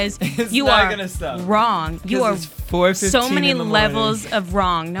because you not are gonna stop. wrong. You are It's 4:15 so many in the morning. levels of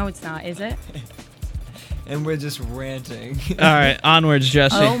wrong. No, it's not, is it? And we're just ranting. All right, onwards,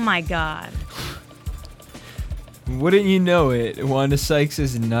 Jesse. Oh, my God. Wouldn't you know it, Wanda Sykes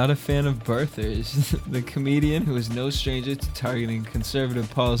is not a fan of birthers. The comedian, who is no stranger to targeting conservative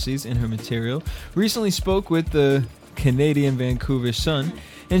policies in her material, recently spoke with the Canadian Vancouver Sun,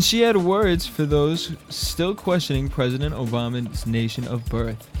 and she had words for those still questioning President Obama's nation of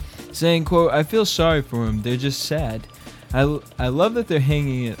birth, saying, quote, "I feel sorry for them. They're just sad. I love that they're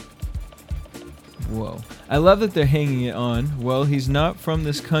hanging it. Whoa. I love that they're hanging it on. Well, he's not from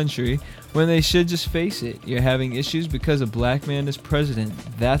this country, when they should just face it. You're having issues because a black man is president.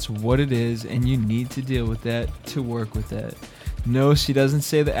 That's what it is, and you need to deal with that to work with that." No, she doesn't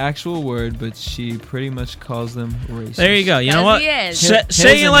say the actual word, but she pretty much calls them racist. There you go. You know what? He is.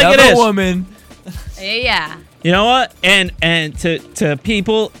 Say it like it another is. woman. Yeah. You know what? And to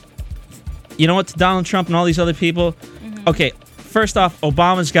people, you know what? To Donald Trump and all these other people. Mm-hmm. Okay, first off,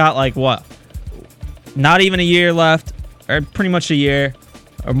 Obama's got like what? Not even a year left, or pretty much a year,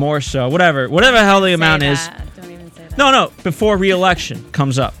 or more so. Whatever the hell the amount is. Don't even say that. No, before re-election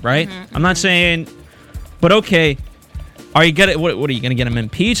comes up, right? I'm not saying, but okay. Are you gonna what are you gonna get him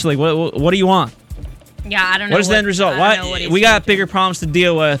impeached? Like what do you want? Yeah, I don't know. What is the end result? We got bigger problems to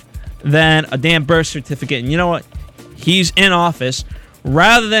deal with than a damn birth certificate. And you know what? He's in office.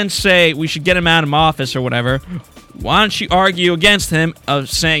 Rather than say we should get him out of office or whatever, why don't you argue against him of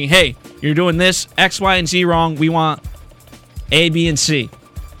saying, hey, you're doing this X, Y, and Z wrong. We want A, B, and C.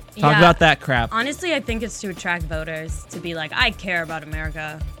 Talk about that crap. Honestly, I think it's to attract voters to be like, I care about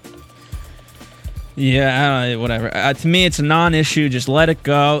America. Yeah, whatever. To me, it's a non-issue. Just let it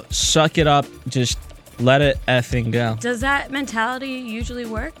go. Suck it up. Just let it effing go. Does that mentality usually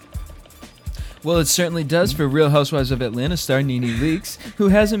work? Well, it certainly does for Real Housewives of Atlanta star Nene Leakes, who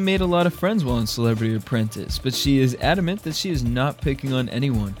hasn't made a lot of friends while on Celebrity Apprentice, but she is adamant that she is not picking on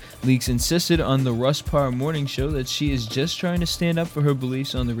anyone. Leakes insisted on the Russ Parr morning show that she is just trying to stand up for her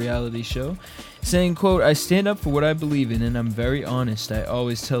beliefs on the reality show, saying, quote, "I stand up for what I believe in, and I'm very honest. I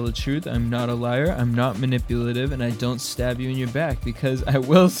always tell the truth. I'm not a liar. I'm not manipulative, and I don't stab you in your back because I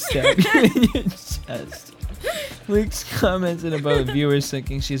will stab you in your chest." Leakes commented about viewers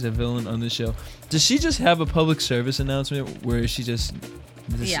thinking she's a villain on the show. Does she just have a public service announcement where she just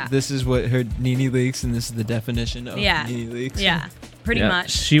this is what her Nene Leakes and this is the definition of Nene Leakes? Yeah, pretty much.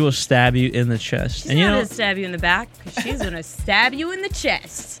 She will stab you in the chest. She's not going to stab you in the back because she's going to stab you in the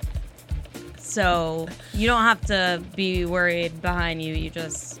chest. So you don't have to be worried behind you. You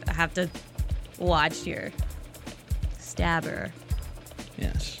just have to watch your stabber.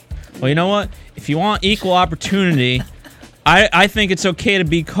 Yes. Well, you know what? If you want equal opportunity, I think it's okay to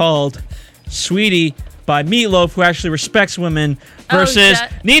be called Sweetie by Meatloaf, who actually respects women, versus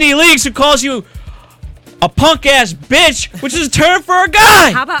Nene Leakes, who calls you a punk ass bitch, which is a term for a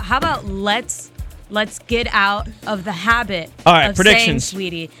guy. How about let's get out of the habit of predictions. saying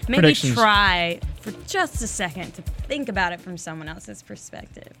Sweetie. Maybe try for just a second to think about it from someone else's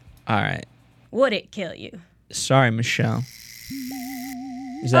perspective. All right. Would it kill you? Sorry, Michelle.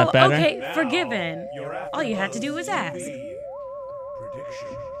 Is that better? Okay, forgiven. All you had to do was ask.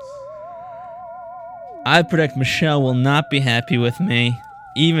 I predict Michelle will not be happy with me,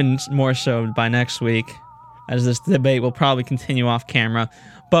 even more so by next week, as this debate will probably continue off camera.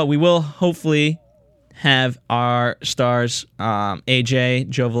 But we will hopefully have our stars AJ,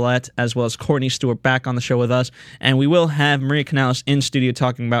 Joe Valette, as well as Courtney Stewart back on the show with us. And we will have Maria Canales in studio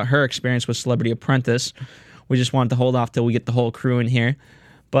talking about her experience with Celebrity Apprentice. We just wanted to hold off till we get the whole crew in here.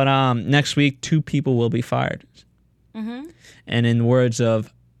 But next week, 2 people will be fired. Mm-hmm. And in words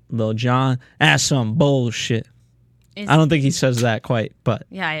of Lil Jon, that's some bullshit. I don't think he says that quite, but...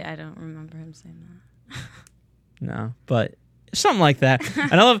 Yeah, I don't remember him saying that. No, but something like that.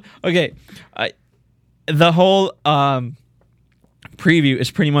 And I love... Okay, the whole preview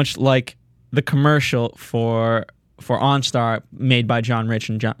is pretty much like the commercial for OnStar made by John Rich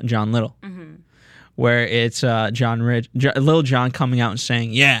and John Little. Mm-hmm. Where it's Lil Jon coming out and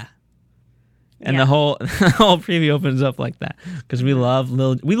saying, yeah. And the whole preview opens up like that because we love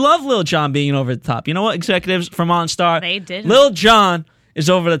Lil Jon being over the top. You know what, executives from OnStar? They did. Lil Jon is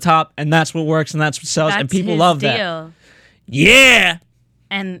over the top, and that's what works, and that's what sells, and people love that. Yeah.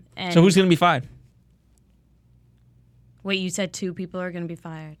 And so who's going to be fired? Wait, you said 2 people are going to be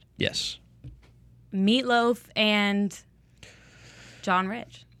fired. Yes. Meatloaf and John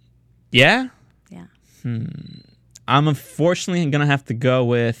Rich. Yeah. Yeah. I'm unfortunately going to have to go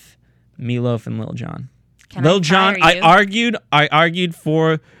with Meatloaf and Lil Jon. Lil Jon, I argued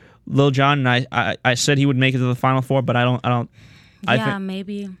for Lil Jon, and I said he would make it to the Final Four, but I don't. Yeah,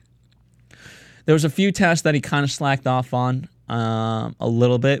 maybe. There was a few tests that he kind of slacked off on a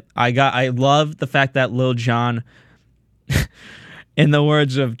little bit. I love the fact that Lil Jon, in the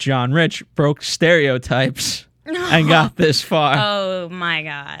words of John Rich, broke stereotypes and got this far. Oh my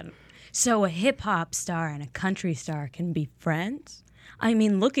God! So a hip hop star and a country star can be friends? I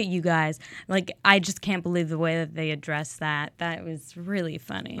mean, look at you guys. Like, I just can't believe the way that they addressed that. That was really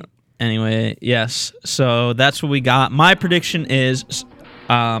funny. Anyway, yes. So that's what we got. My prediction is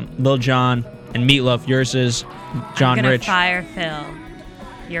Lil Jon and Meatloaf. Yours is John Rich. I'm gonna fire Phil.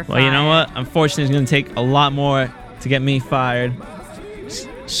 You're fired. Well, you know what? Unfortunately, it's going to take a lot more to get me fired.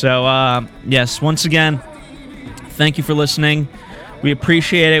 So, yes, once again, thank you for listening. We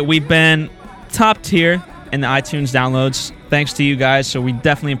appreciate it. We've been top tier in the iTunes downloads. Thanks to you guys, so we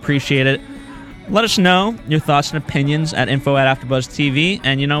definitely appreciate it. Let us know your thoughts and opinions at info@AfterBuzzTV,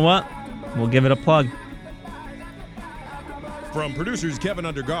 and you know what? We'll give it a plug. From producers Kevin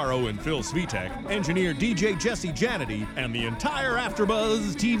Undergaro and Phil Svitek, engineer DJ Jesse Janity, and the entire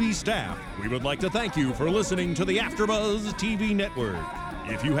AfterBuzz TV staff, we would like to thank you for listening to the AfterBuzz TV network.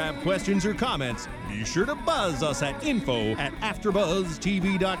 If you have questions or comments, be sure to buzz us at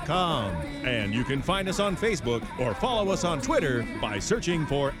info@AfterBuzzTV.com. And you can find us on Facebook or follow us on Twitter by searching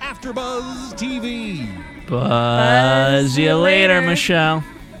for AfterBuzz TV. Buzz you later, Michelle.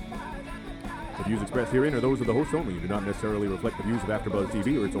 The views expressed herein are those of the hosts only and do not necessarily reflect the views of AfterBuzz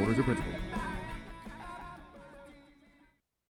TV or its owners or principals.